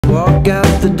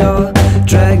the door,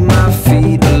 drag my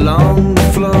feet along the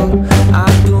floor. I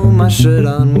pull my shirt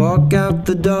on, walk out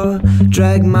the door,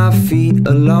 drag my feet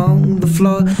along the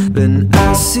floor. Then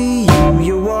I see you,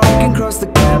 you're walking across the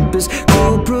campus,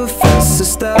 cool professor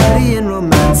studying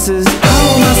romances.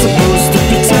 How am I supposed to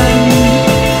pretend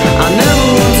I never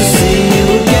want to see you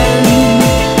again?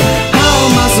 How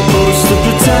am I supposed to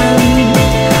pretend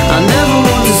I never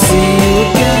want to see you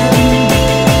again?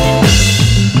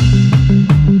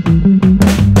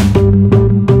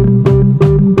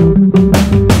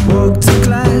 Walk to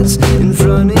class in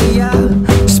front of ya,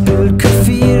 spilled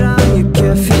coffee on your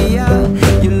keffia.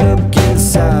 You look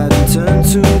inside and turn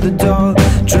to the door,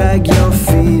 drag your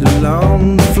feet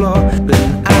along the floor.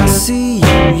 Then I see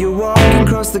you, you're walking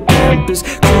across the campus,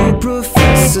 cool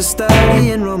professor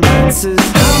studying romances.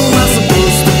 How am I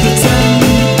supposed to pretend